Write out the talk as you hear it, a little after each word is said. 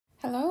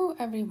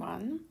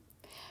everyone.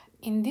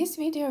 In this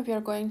video, we are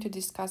going to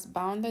discuss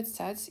bounded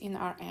sets in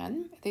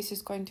Rn. This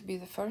is going to be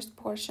the first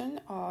portion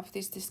of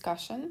this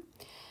discussion.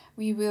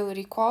 We will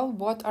recall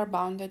what are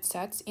bounded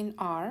sets in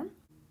R.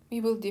 We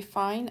will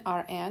define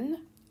Rn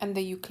and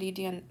the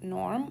Euclidean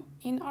norm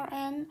in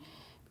Rn.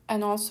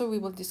 And also we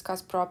will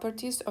discuss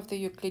properties of the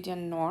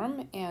Euclidean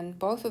norm, and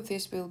both of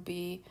these will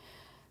be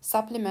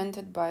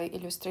supplemented by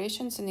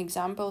illustrations and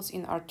examples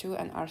in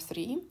R2 and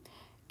R3.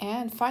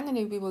 And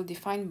finally, we will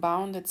define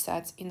bounded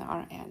sets in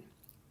Rn.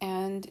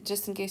 And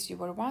just in case you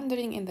were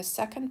wondering, in the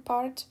second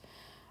part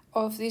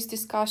of this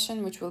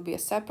discussion, which will be a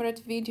separate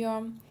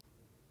video,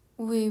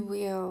 we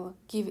will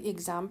give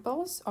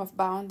examples of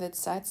bounded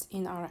sets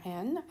in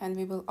Rn, and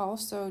we will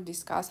also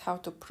discuss how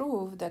to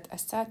prove that a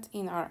set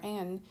in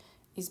Rn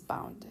is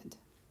bounded.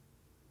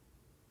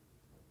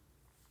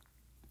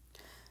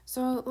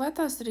 So let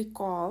us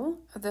recall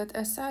that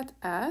a set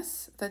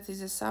S, that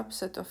is a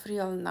subset of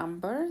real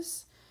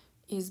numbers,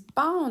 is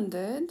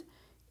bounded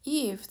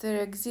if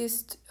there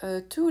exist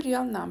two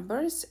real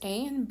numbers,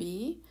 A and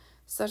B,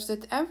 such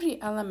that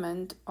every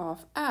element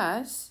of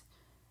S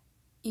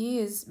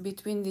is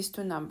between these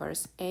two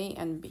numbers, A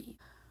and B.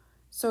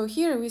 So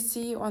here we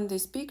see on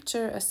this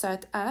picture a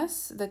set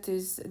S that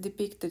is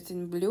depicted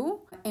in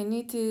blue, and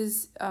it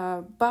is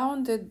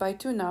bounded by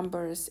two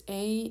numbers,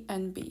 A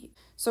and B.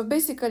 So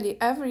basically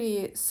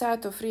every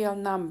set of real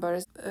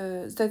numbers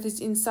that is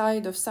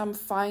inside of some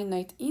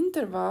finite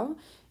interval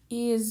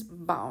is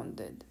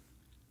bounded.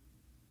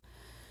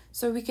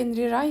 So we can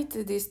rewrite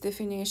this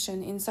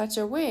definition in such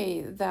a way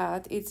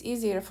that it's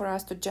easier for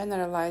us to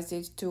generalize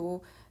it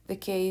to the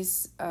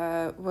case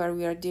where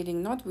we are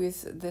dealing not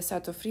with the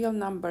set of real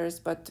numbers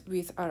but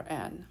with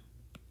Rn.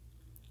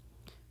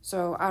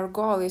 So our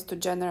goal is to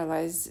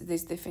generalize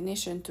this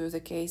definition to the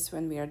case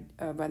when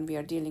we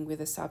are dealing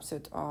with a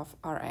subset of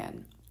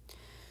Rn.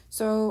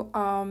 So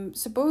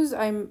suppose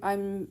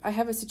I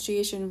have a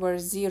situation where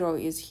 0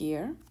 is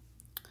here.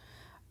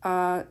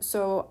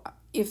 So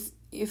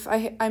if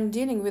I'm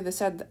dealing with a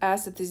set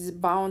S that is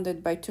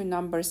bounded by two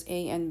numbers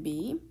A and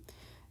B,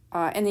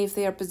 and if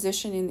they are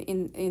positioned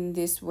in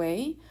this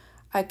way,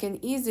 I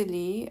can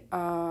easily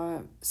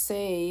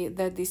say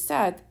that the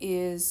set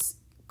is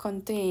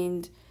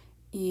contained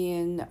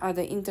in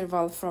the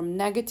interval from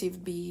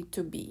negative B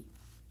to B.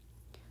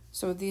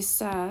 So this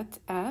set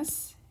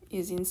S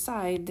is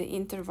inside the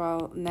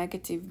interval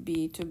negative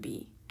B to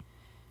B.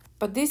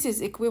 But this is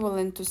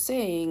equivalent to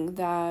saying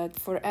that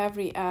for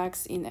every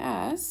x in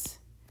S,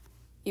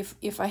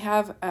 if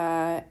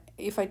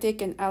I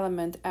take an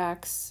element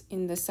x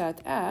in the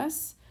set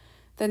S,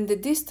 then the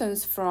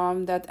distance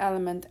from that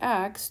element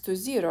x to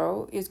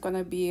 0 is going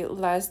to be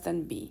less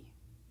than b.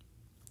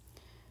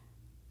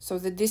 So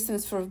the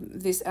distance from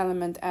this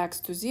element x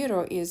to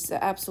 0 is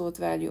the absolute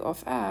value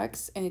of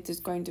x, and it is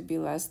going to be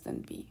less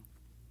than b.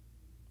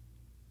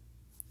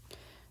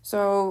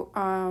 So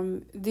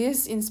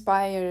this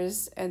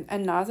inspires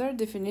another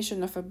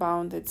definition of a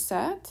bounded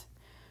set.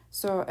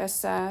 So a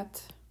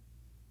set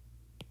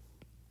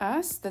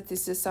S that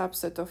is a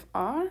subset of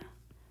R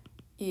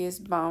is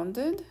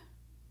bounded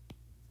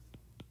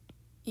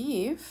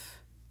if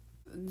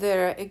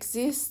there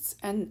exists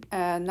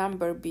a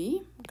number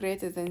b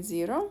greater than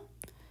 0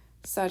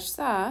 such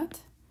that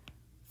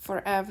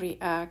for every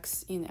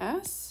x in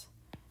S,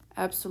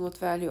 absolute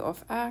value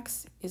of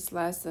x is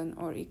less than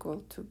or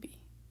equal to b.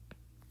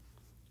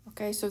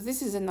 Okay, so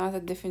this is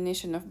another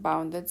definition of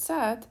bounded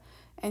set,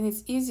 and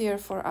it's easier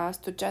for us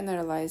to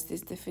generalize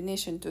this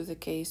definition to the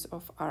case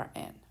of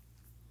Rn.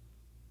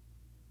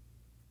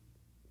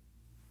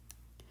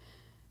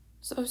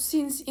 So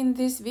since in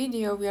this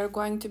video we are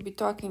going to be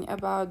talking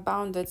about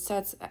bounded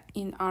sets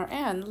in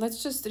Rn,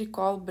 let's just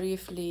recall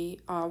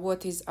briefly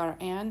what is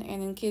Rn,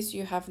 and in case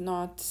you have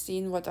not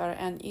seen what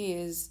Rn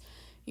is,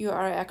 you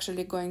are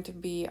actually going to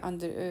be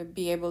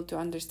able to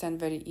understand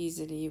very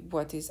easily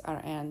what is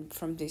Rn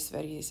from this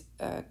very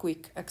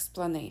quick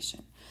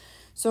explanation.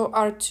 So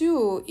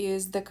R2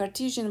 is the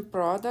Cartesian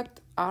product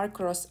R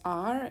cross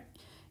R.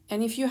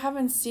 And if you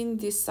haven't seen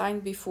this sign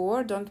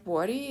before, don't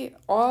worry.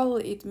 All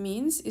it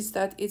means is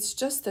that it's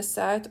just a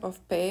set of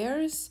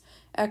pairs,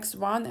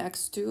 x1,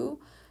 x2,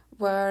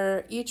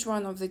 where each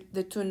one of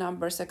the two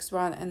numbers,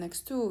 x1 and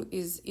x2,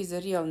 is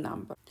a real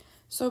number.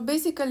 So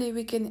basically,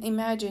 we can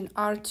imagine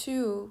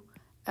R2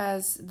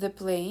 as the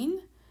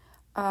plane.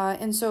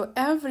 And so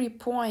every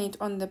point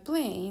on the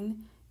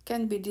plane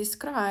can be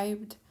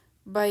described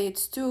by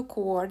its two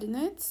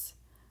coordinates,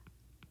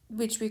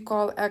 which we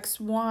call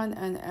x1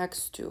 and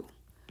x2.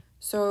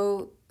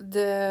 So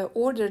the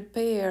ordered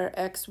pair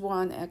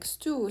x1,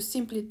 x2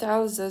 simply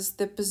tells us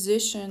the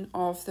position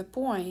of the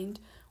point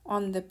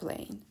on the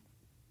plane.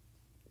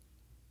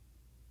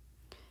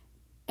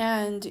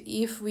 And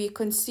if we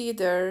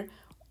consider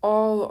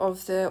all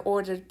of the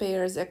ordered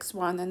pairs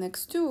x1 and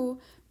x2,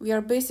 we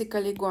are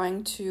basically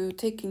going to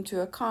take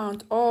into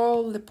account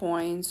all the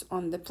points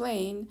on the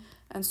plane,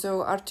 and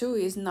so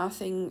R2 is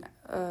nothing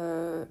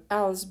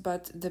else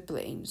but the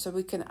plane. So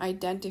we can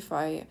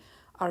identify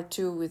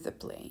R2 with the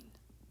plane.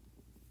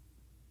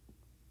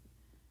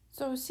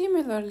 So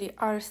similarly,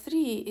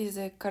 R3 is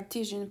a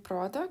Cartesian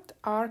product,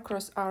 R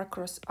cross R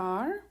cross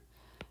R,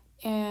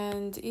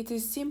 and it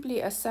is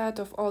simply a set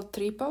of all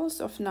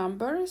triples of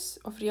numbers,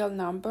 of real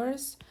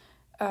numbers,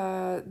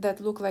 that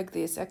look like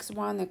this: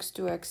 x1,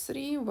 x2,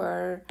 x3,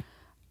 where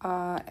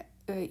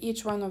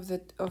each one of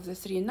the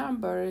three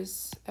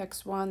numbers,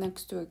 x1,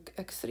 x2,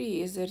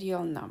 x3, is a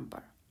real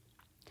number.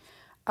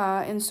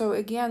 And so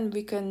again,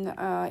 we can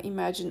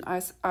imagine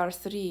as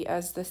R3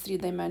 as the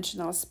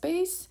three-dimensional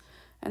space.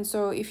 And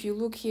so if you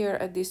look here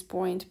at this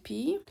point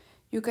P,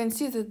 you can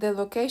see that the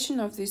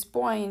location of this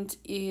point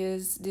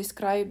is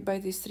described by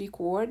these three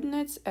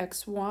coordinates,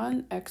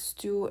 x1,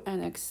 x2,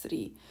 and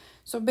x3.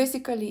 So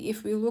basically,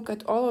 if we look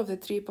at all of the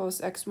triples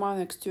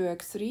x1, x2,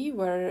 x3,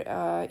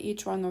 where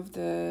each one of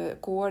the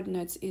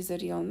coordinates is a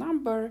real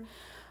number,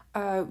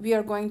 we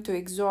are going to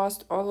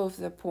exhaust all of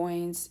the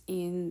points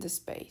in the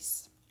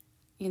space,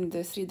 in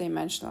the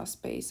three-dimensional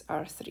space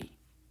R3.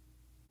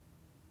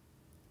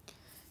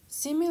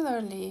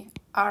 Similarly,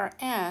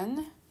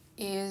 Rn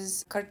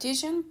is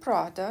Cartesian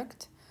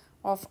product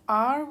of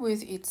R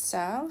with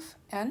itself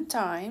n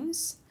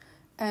times,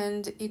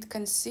 and it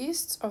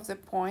consists of the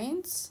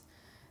points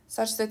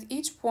such that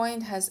each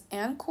point has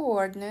n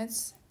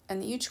coordinates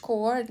and each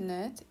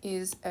coordinate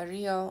is a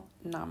real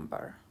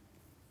number.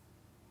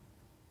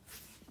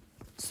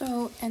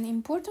 So an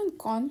important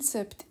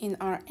concept in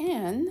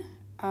Rn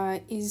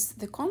is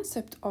the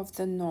concept of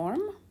the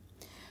norm.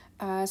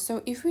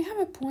 So if we have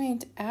a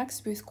point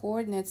x with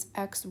coordinates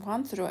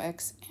x1 through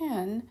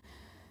xn,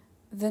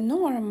 the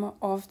norm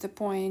of the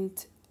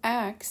point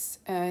x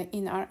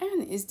in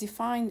Rn is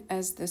defined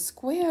as the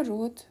square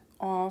root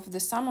of the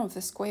sum of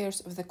the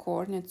squares of the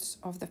coordinates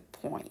of the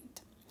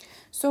point.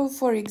 So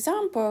for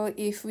example,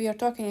 if we are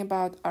talking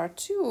about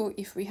R2,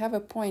 if we have a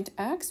point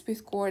x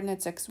with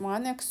coordinates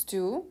x1,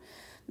 x2,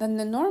 then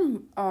the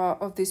norm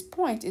of this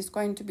point is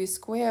going to be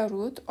square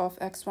root of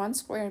x1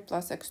 squared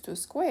plus x2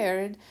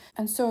 squared.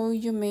 And so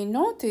you may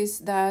notice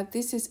that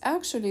this is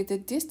actually the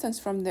distance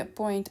from the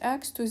point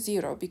x to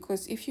 0,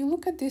 because if you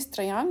look at this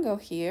triangle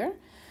here,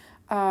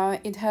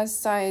 it has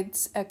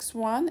sides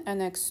x1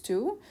 and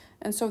x2,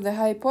 and so the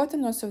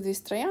hypotenuse of this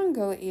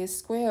triangle is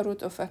square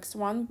root of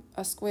x1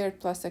 squared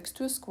plus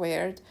x2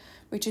 squared,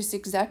 which is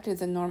exactly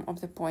the norm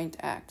of the point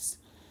x.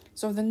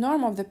 So the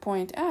norm of the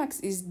point x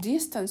is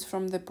distance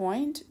from the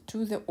point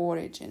to the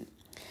origin.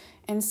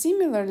 And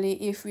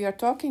similarly, if we are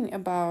talking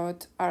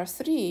about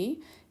R3,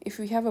 if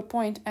we have a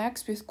point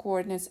x with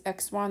coordinates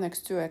x1,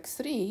 x2,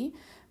 x3,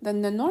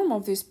 then the norm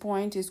of this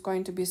point is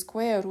going to be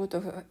square root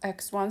of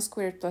x1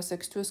 squared plus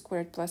x2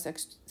 squared plus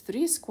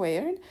x3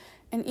 squared.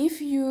 And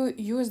if you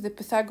use the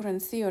Pythagorean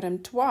theorem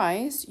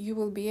twice, you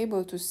will be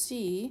able to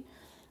see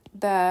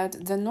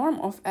that the norm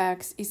of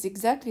x is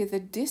exactly the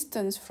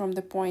distance from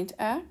the point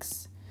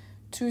x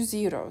to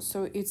 0.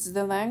 So it's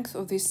the length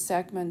of this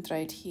segment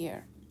right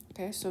here.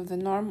 Okay, so the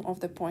norm of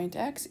the point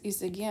x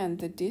is again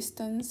the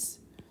distance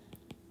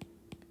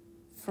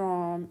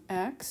from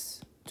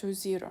x to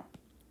 0.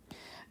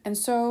 And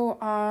so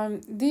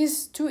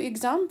these two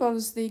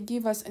examples, they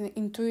give us an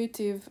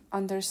intuitive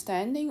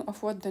understanding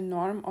of what the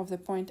norm of the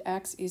point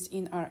x is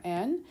in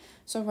Rn.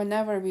 So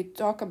whenever we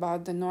talk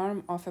about the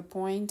norm of a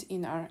point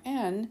in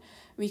Rn,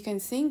 we can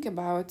think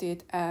about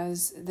it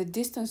as the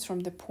distance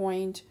from the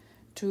point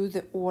to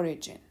the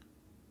origin.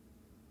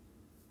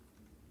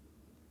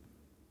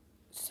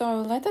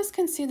 So let us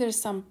consider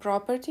some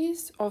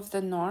properties of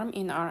the norm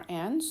in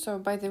Rn. So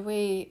by the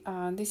way,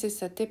 this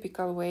is a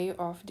typical way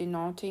of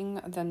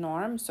denoting the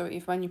norm. So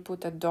if when you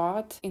put a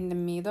dot in the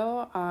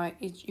middle,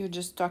 you're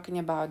just talking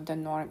about the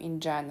norm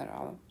in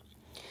general.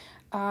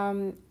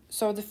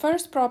 So the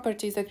first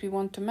property that we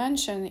want to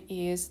mention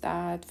is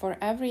that for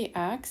every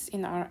x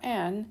in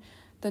Rn,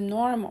 the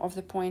norm of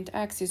the point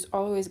x is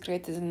always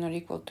greater than or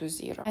equal to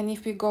 0. And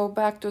if we go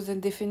back to the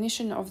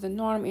definition of the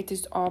norm, it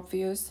is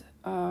obvious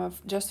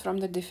just from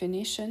the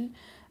definition,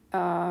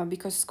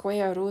 because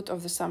square root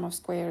of the sum of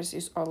squares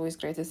is always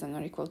greater than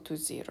or equal to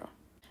 0.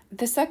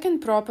 The second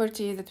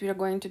property that we are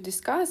going to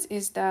discuss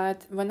is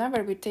that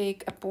whenever we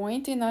take a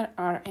point in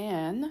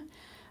Rn,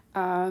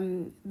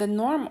 the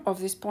norm of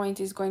this point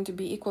is going to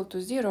be equal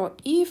to 0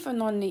 if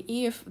and only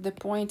if the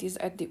point is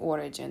at the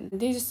origin.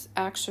 This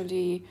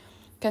actually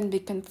can be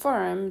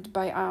confirmed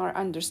by our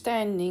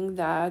understanding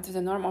that the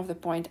norm of the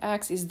point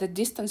x is the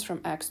distance from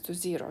x to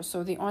 0.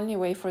 So the only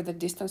way for the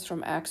distance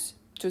from x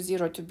to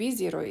 0 to be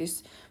 0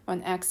 is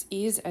when x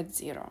is at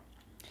 0.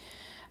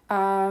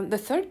 The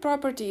third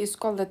property is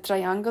called the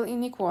triangle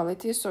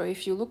inequality. So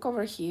if you look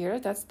over here,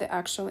 that's the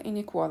actual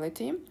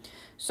inequality.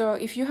 So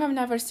if you have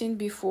never seen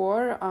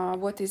before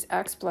what is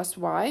x plus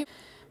y,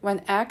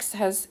 when x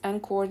has n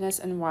coordinates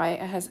and y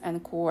has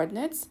n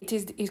coordinates, it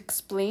is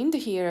explained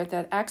here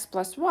that x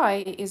plus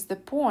y is the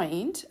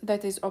point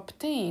that is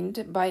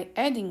obtained by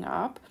adding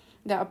up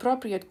the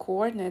appropriate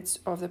coordinates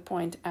of the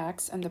point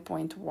x and the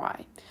point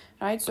y,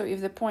 right? So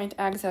if the point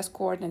x has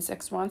coordinates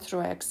x1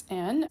 through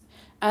xn,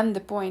 and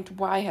the point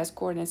y has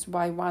coordinates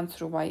y1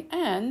 through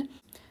yn,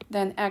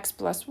 then x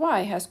plus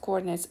y has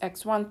coordinates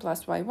x1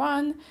 plus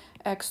y1,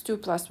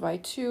 x2 plus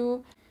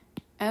y2,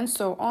 and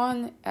so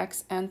on,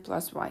 xn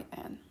plus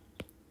yn.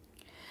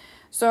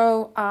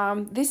 So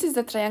this is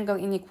the triangle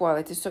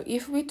inequality. So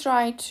if we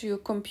try to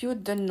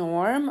compute the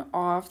norm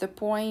of the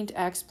point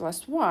x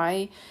plus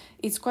y,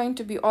 it's going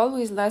to be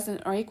always less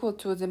than or equal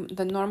to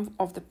the norm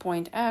of the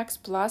point x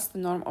plus the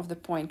norm of the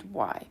point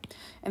y.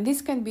 And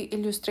this can be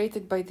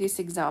illustrated by this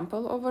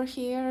example over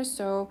here.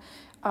 So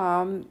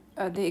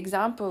the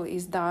example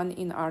is done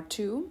in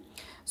R2.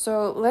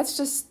 So let's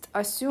just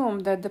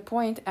assume that the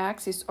point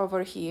x is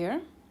over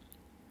here.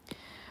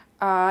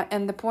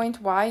 And the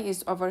point y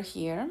is over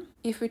here.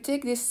 If we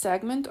take this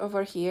segment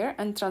over here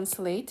and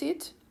translate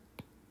it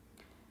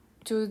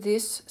to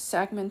this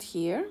segment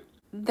here,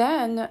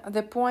 then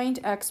the point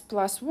x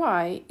plus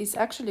y is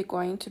actually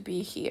going to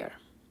be here.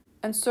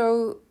 And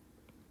so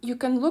you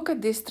can look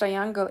at this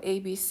triangle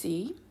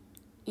ABC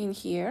in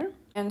here.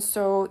 And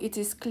so it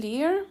is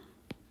clear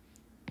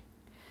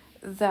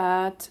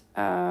that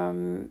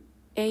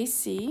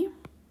AC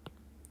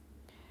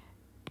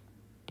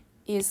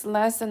is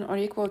less than or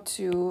equal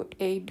to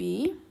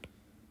AB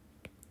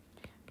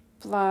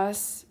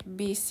plus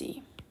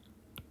BC.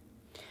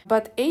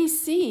 But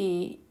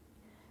AC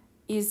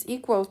is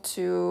equal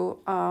to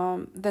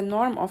the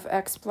norm of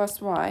x plus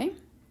y,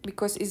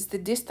 because it's the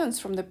distance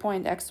from the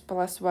point x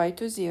plus y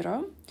to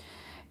 0.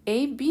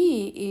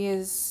 AB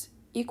is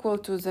equal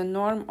to the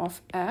norm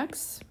of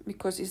x,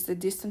 because it's the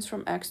distance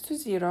from x to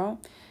 0.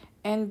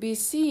 And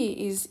BC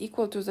is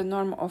equal to the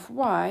norm of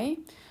y,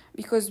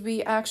 because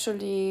we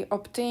actually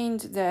obtained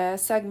the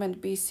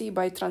segment BC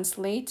by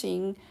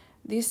translating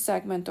this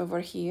segment over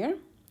here.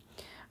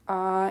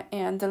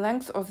 And the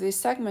length of this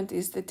segment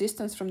is the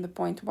distance from the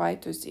point y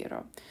to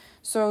 0.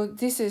 So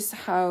this is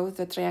how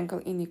the triangle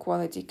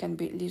inequality can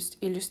be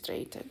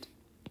illustrated.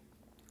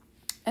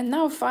 And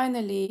now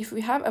finally, if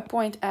we have a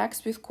point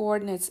x with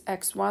coordinates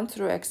x1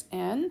 through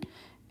xn,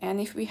 and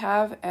if we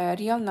have a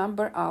real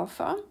number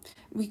alpha,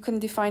 we can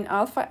define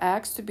alpha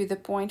x to be the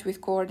point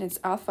with coordinates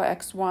alpha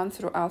x1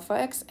 through alpha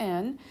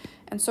xn.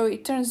 And so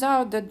it turns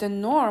out that the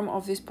norm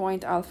of this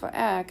point alpha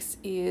x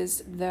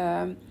is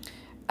the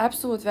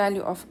absolute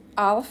value of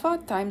alpha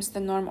times the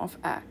norm of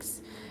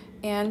x.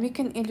 And we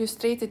can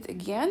illustrate it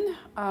again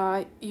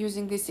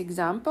using this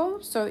example.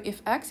 So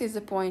if x is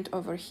a point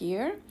over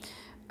here,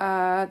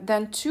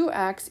 then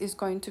 2x is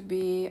going to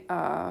be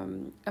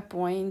a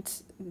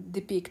point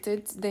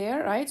depicted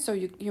there, right? So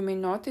you may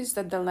notice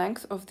that the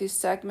length of this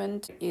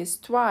segment is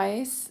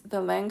twice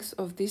the length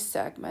of this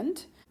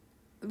segment,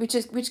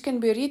 which can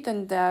be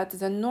written that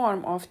the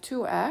norm of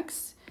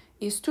 2x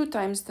is 2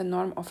 times the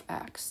norm of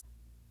x.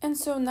 And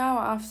so now,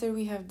 after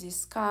we have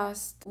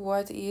discussed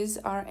what is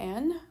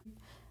Rn,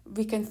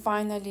 we can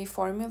finally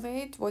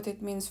formulate what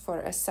it means for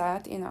a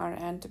set in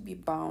Rn to be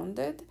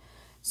bounded.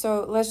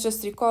 So let's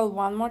just recall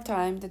one more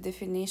time the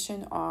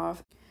definition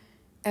of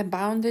a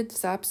bounded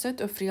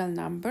subset of real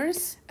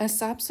numbers. A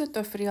subset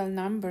of real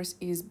numbers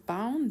is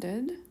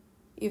bounded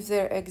if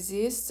there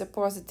exists a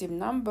positive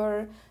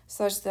number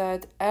such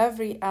that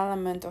every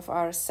element of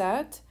our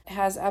set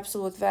has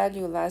absolute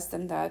value less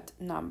than that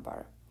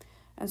number.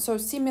 And so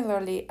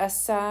similarly, a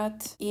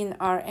set in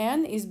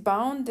Rn is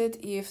bounded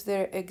if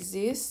there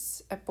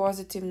exists a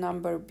positive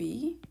number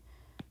b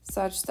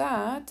such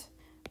that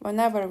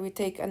whenever we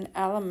take an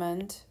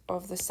element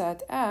of the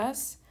set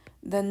S,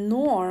 the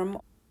norm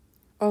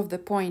of the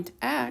point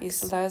x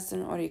is less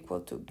than or equal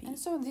to b. And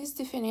so this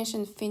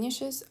definition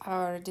finishes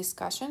our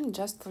discussion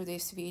just for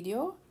this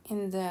video.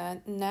 In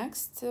the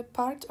next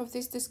part of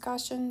this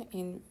discussion,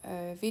 in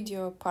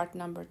video part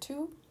number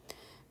 2,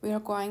 we are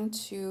going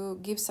to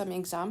give some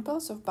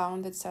examples of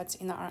bounded sets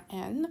in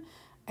Rn,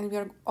 and we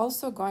are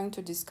also going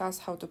to discuss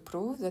how to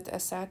prove that a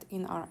set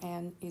in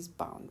Rn is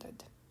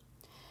bounded.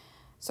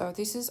 So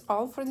this is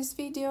all for this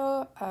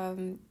video.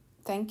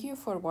 Thank you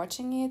for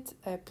watching it.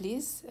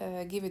 Please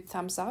give it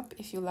thumbs up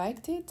if you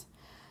liked it.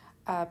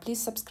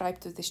 Please subscribe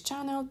to this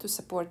channel to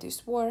support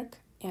this work,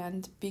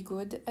 and be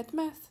good at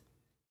math.